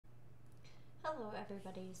Hello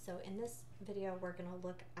everybody. So in this video we're going to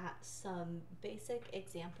look at some basic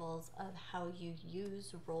examples of how you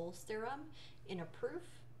use Rolle's theorem in a proof.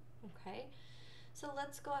 Okay, so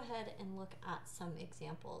let's go ahead and look at some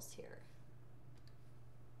examples here.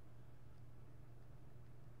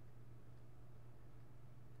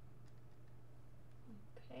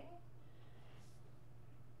 Okay.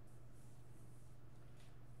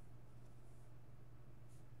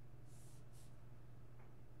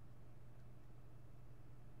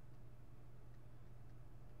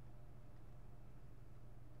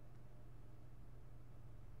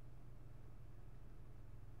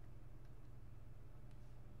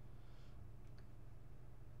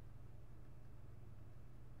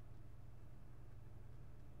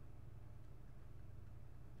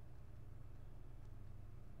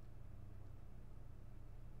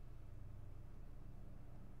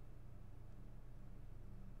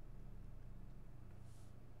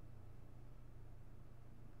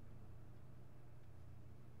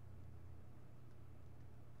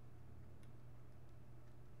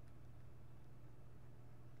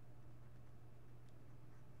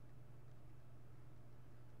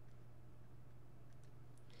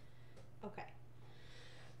 Okay,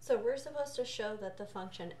 so we're supposed to show that the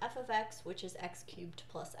function f of x, which is x cubed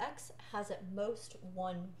plus x, has at most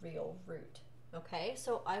one real root. Okay,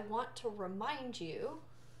 so I want to remind you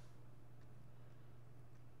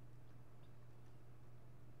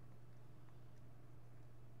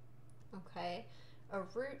okay, a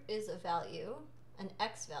root is a value, an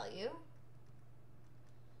x value,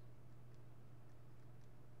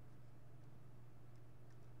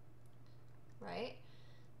 right?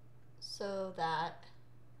 So that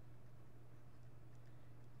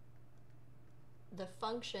the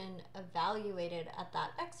function evaluated at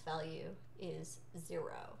that x value is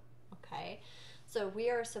 0, okay? So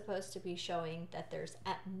we are supposed to be showing that there's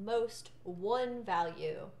at most one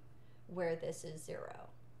value where this is 0,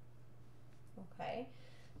 okay?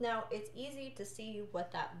 Now it's easy to see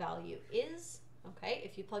what that value is, okay?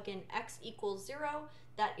 If you plug in x equals 0,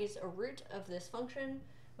 that is a root of this function,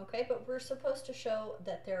 okay? But we're supposed to show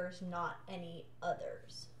that there's not any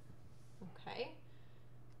others, okay?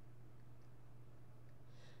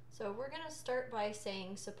 So we're going to start by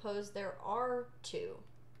saying, suppose there are two.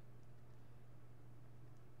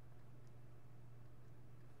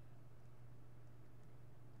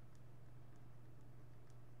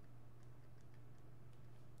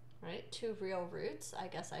 Right, two real roots, I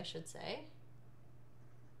guess I should say.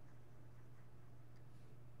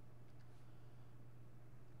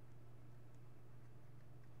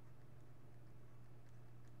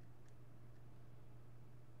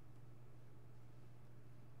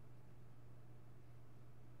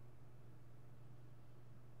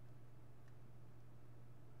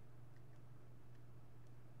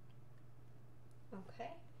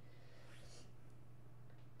 Okay.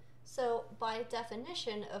 So by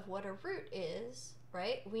definition of what a root is,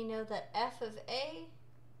 right, we know that f of a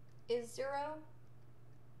is 0,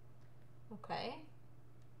 okay,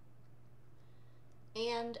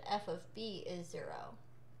 and f of b is 0.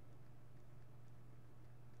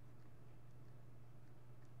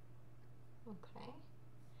 Okay.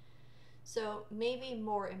 So maybe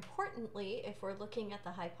more importantly, if we're looking at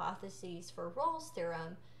the hypotheses for Rolle's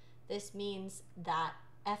theorem, this means that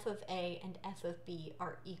f of a and f of b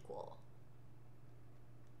are equal.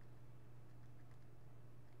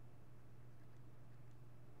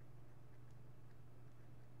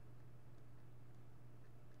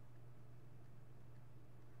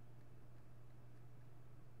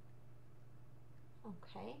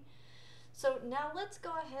 Okay, so now let's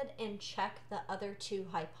go ahead and check the other two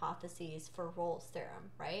hypotheses for Rolle's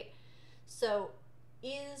theorem, right? So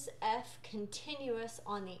is f continuous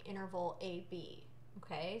on the interval AB?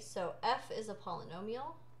 Okay, so f is a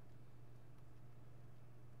polynomial.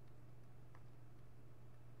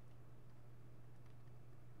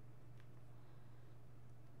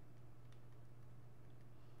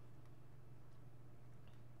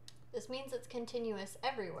 This means it's continuous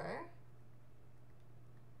everywhere.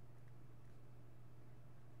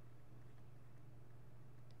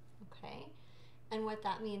 Okay, and what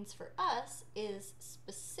that means for us is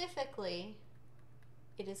specifically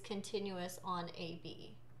it is continuous on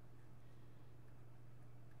AB.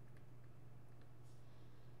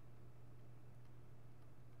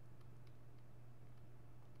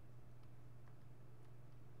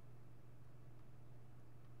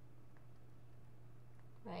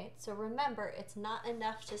 Right? So remember, it's not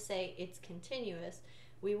enough to say it's continuous.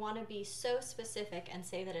 We want to be so specific and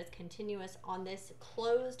say that it's continuous on this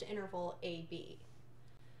closed interval AB.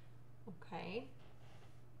 Okay.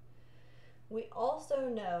 We also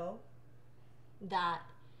know that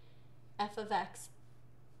f of x,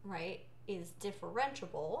 right, is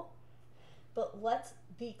differentiable, but let's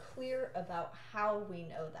be clear about how we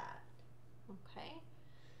know that, okay?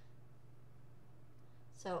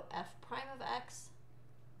 So f prime of x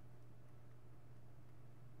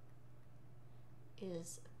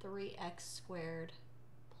is 3x squared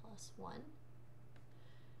plus 1,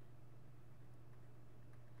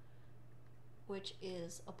 which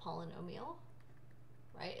is a polynomial,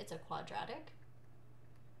 right? It's a quadratic.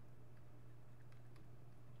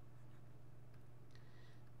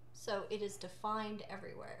 So it is defined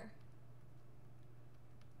everywhere.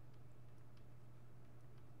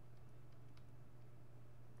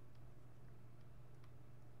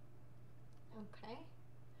 Okay.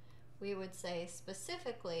 We would say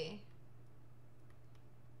specifically,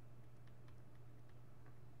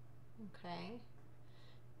 okay,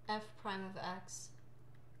 f prime of x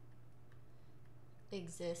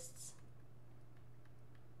exists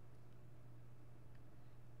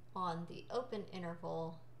on the open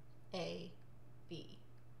interval a, b,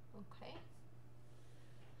 okay?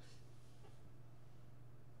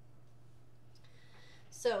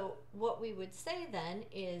 So what we would say then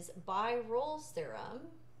is, by Rolle's theorem,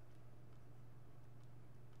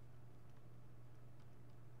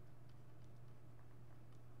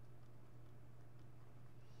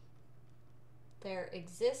 there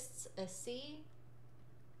exists a C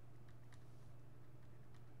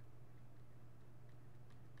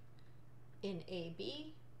in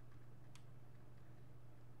AB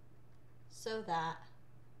so that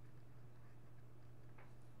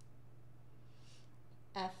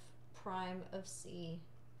f prime of C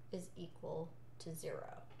is equal to 0.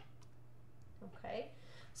 Okay,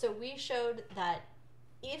 so we showed that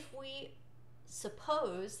if we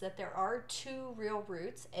suppose that there are two real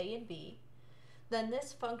roots, a and b, then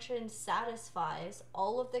this function satisfies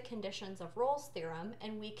all of the conditions of Rolle's theorem,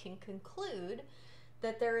 and we can conclude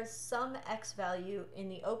that there is some x value in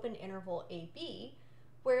the open interval AB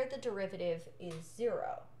where the derivative is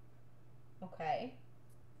 0. Okay?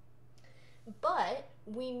 But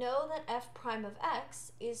we know that f prime of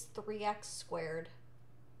x is 3x squared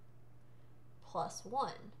plus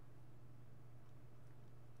 1.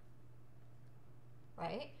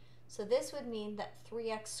 Right? So this would mean that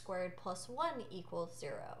 3x squared plus 1 equals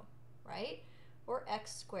 0, right? Or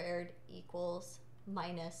x squared equals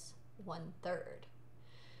minus 1/3,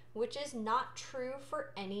 which is not true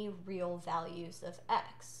for any real values of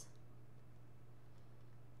x.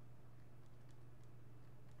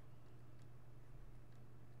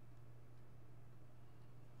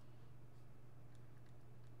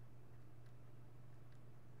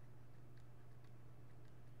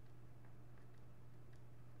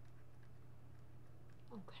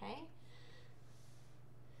 Okay?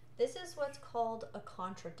 This is what's called a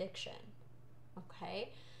contradiction.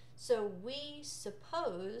 Okay? So we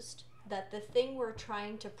supposed that the thing we're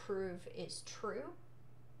trying to prove is true.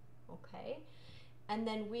 Okay? And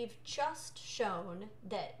then we've just shown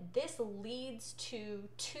that this leads to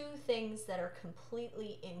two things that are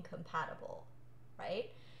completely incompatible, right?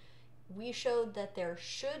 We showed that there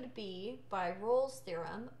should be, by Rolle's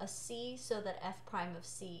theorem, a C so that f prime of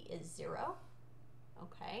C is 0,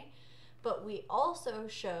 okay? But we also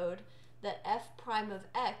showed that f prime of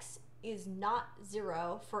x is not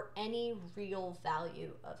 0 for any real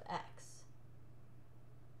value of x,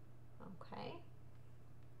 okay?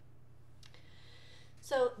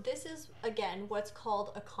 So this is, again, what's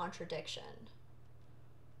called a contradiction.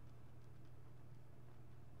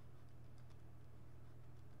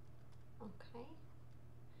 Okay?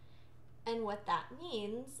 And what that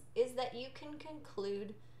means is that you can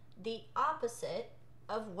conclude the opposite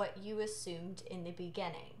of what you assumed in the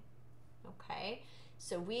beginning. Okay?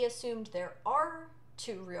 So we assumed there are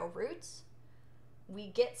two real roots. We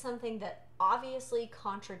get something that obviously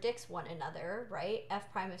contradicts one another, right?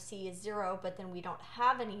 F prime of C is 0, but then we don't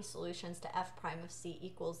have any solutions to f prime of C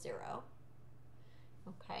equals 0.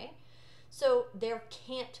 Okay? So there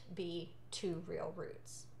can't be two real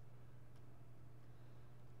roots.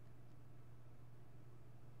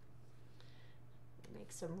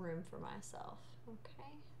 Make some room for myself, okay?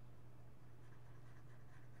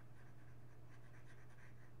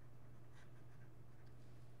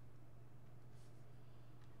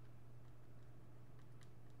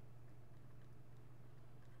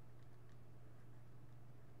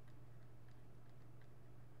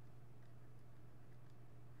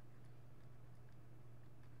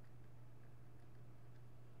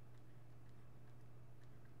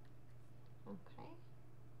 Okay.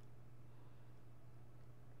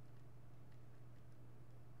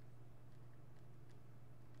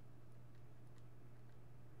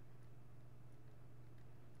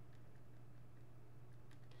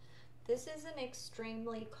 This is an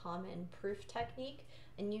extremely common proof technique,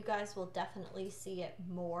 and you guys will definitely see it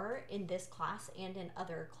more in this class and in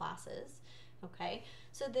other classes, okay?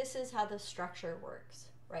 So this is how the structure works,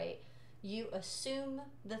 right? You assume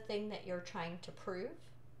the thing that you're trying to prove,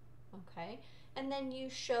 okay? And then you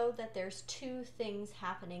show that there's two things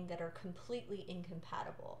happening that are completely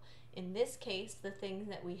incompatible. In this case, the thing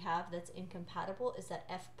that we have that's incompatible is that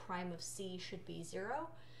f prime of c should be 0.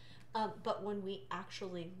 But when we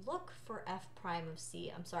actually look for f prime of c,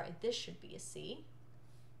 I'm sorry, this should be a c,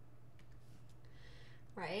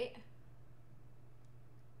 right?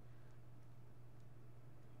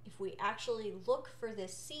 If we actually look for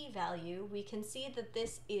this c value, we can see that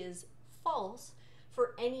this is false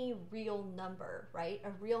for any real number, right?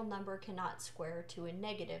 A real number cannot square to a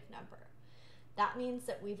negative number. That means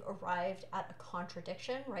that we've arrived at a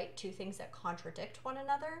contradiction, right? Two things that contradict one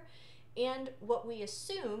another. And what we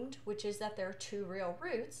assumed, which is that there are two real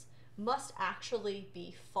roots, must actually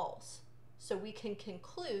be false. So we can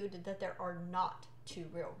conclude that there are not two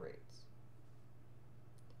real roots.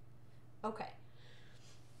 Okay,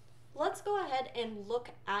 let's go ahead and look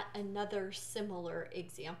at another similar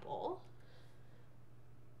example.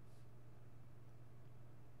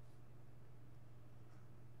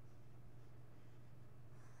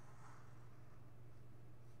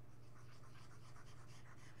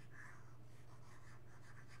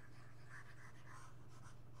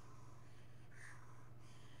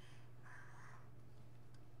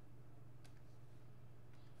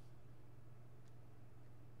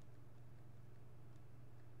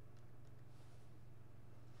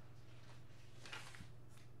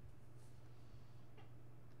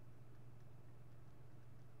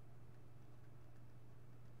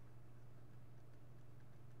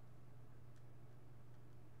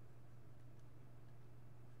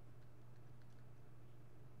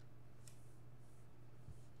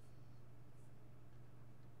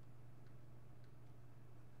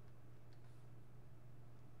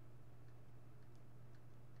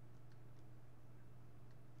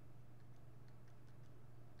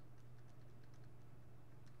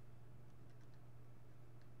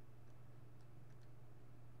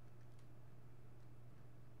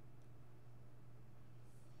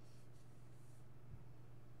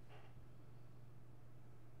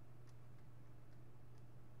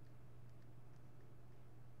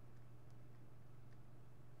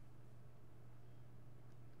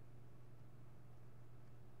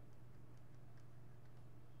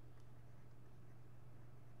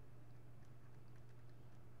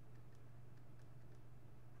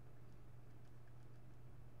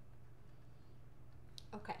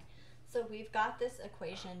 Okay, so we've got this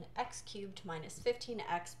equation x cubed minus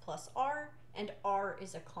 15x plus r, and r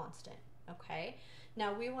is a constant, okay?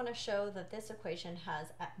 Now we want to show that this equation has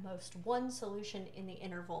at most one solution in the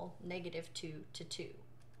interval -2 to 2,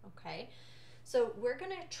 okay? So we're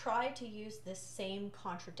going to try to use this same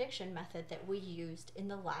contradiction method that we used in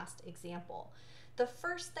the last example. The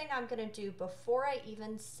first thing I'm going to do before I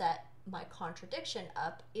even set my contradiction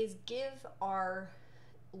up is give our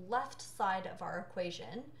left side of our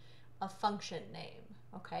equation a function name,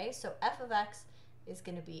 okay? So f of x is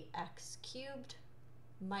going to be x cubed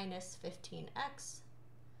minus 15x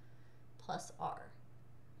plus r,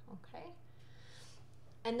 okay?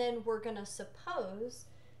 And then we're going to suppose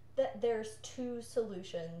that there's two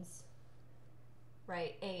solutions,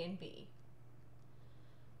 right, a and b.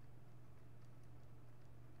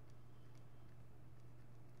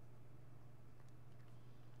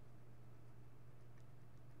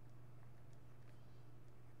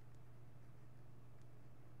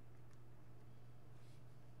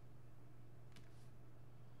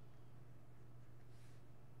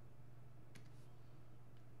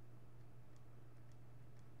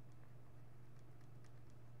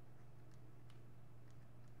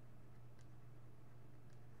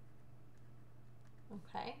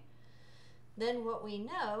 Okay, then what we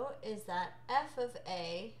know is that f of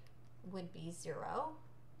a would be 0,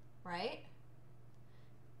 right?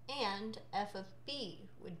 And f of b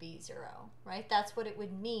would be 0, right? That's what it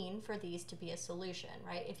would mean for these to be a solution,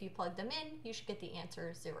 right? If you plug them in, you should get the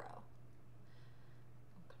answer 0.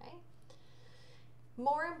 Okay.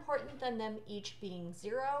 More important than them each being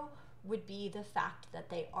 0 would be the fact that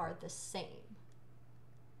they are the same.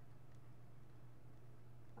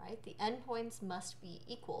 Right? The endpoints must be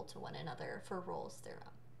equal to one another for Rolle's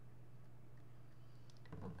theorem.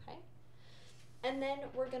 Okay. And then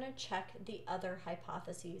we're going to check the other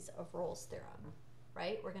hypotheses of Rolle's theorem,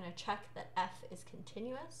 right? We're going to check that f is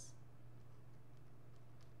continuous.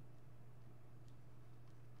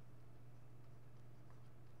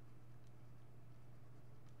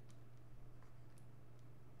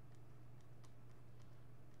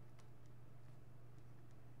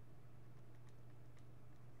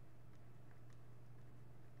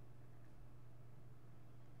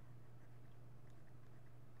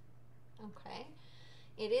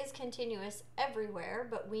 it is continuous everywhere,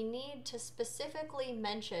 but we need to specifically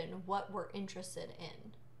mention what we're interested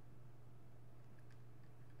in.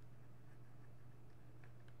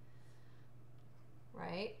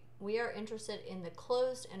 Right? We are interested in the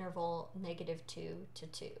closed interval -2 to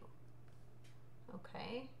 2.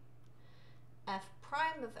 Okay? F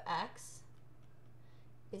prime of x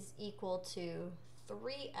is equal to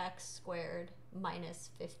 3x squared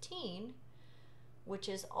minus 15, which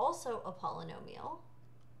is also a polynomial.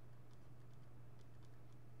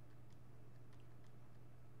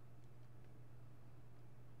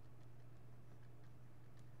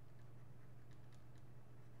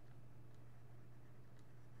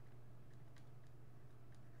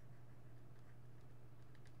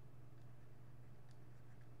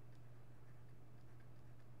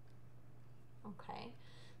 Okay,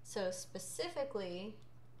 so specifically,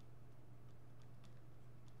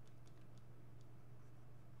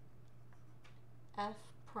 f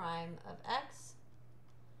prime of x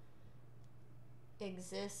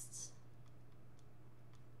exists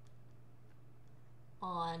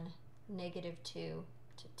on -2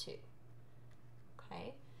 to 2.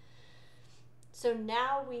 Okay, so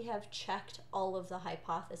now we have checked all of the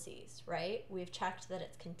hypotheses, right? We've checked that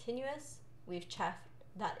it's continuous, we've checked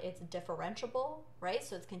that it's differentiable, right?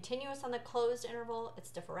 So it's continuous on the closed interval,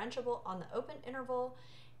 it's differentiable on the open interval,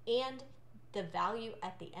 and the value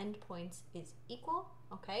at the endpoints is equal.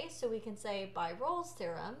 Okay, so we can say by Rolle's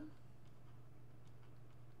theorem,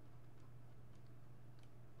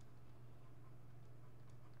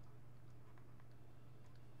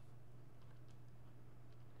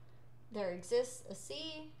 there exists a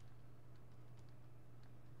C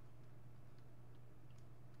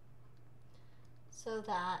so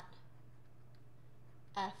that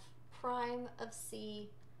f prime of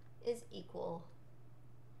C is equal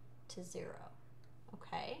to 0.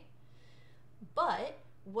 Okay, but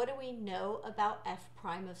what do we know about f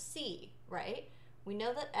prime of C, right? We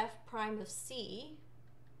know that f prime of C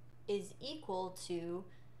is equal to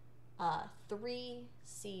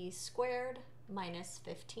 3c squared minus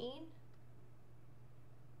 15.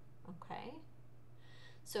 Okay,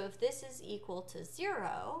 so if this is equal to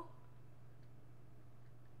 0,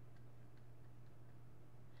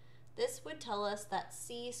 this would tell us that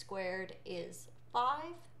c squared is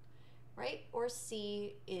 5, right? Or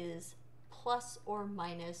c is plus or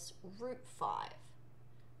minus √5,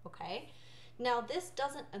 okay? Now this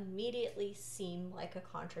doesn't immediately seem like a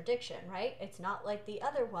contradiction, right? It's not like the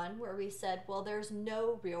other one where we said, well, there's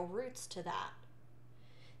no real roots to that.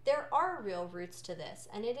 There are real roots to this,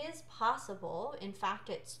 and it is possible, in fact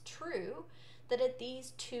it's true, that at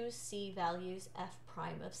these two c values, f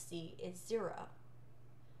prime of c is 0.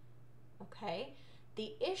 Okay,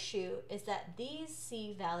 the issue is that these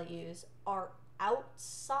c values are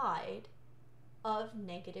outside of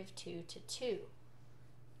 -2 to 2.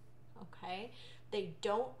 Okay, they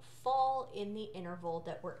don't fall in the interval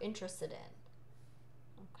that we're interested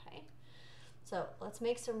in. Okay, so let's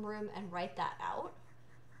make some room and write that out.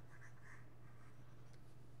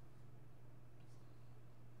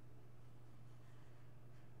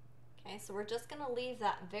 Okay, so we're just going to leave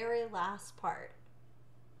that very last part.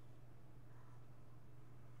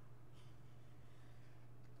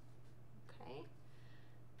 Okay.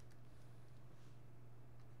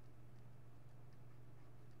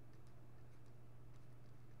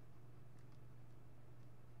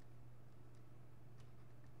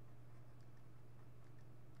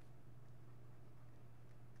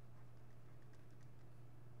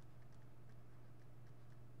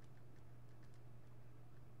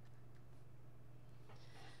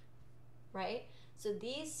 Right? So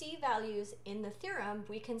these c values in the theorem,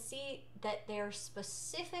 we can see that they're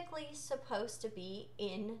specifically supposed to be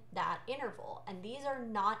in that interval, and these are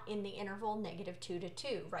not in the interval -2 to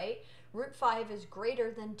 2, right? √5 is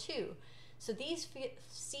greater than 2. So these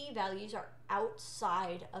c values are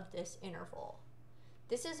outside of this interval.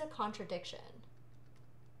 This is a contradiction.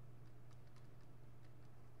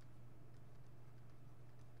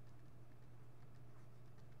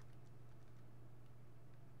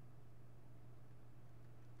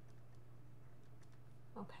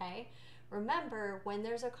 Okay, remember, when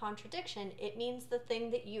there's a contradiction, it means the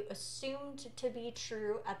thing that you assumed to be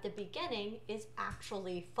true at the beginning is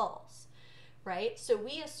actually false, right? So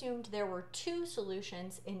we assumed there were two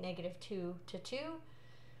solutions in -2 to 2.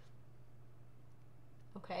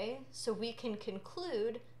 Okay, so we can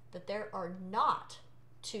conclude that there are not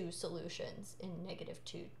two solutions in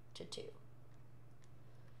 -2 to 2.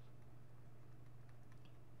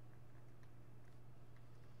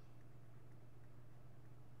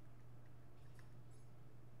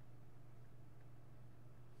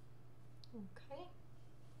 Okay.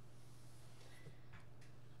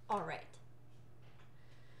 All right.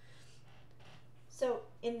 So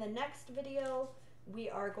in the next video, we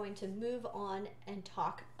are going to move on and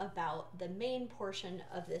talk about the main portion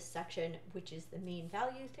of this section, which is the mean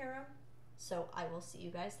value theorem. So I will see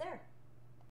you guys there.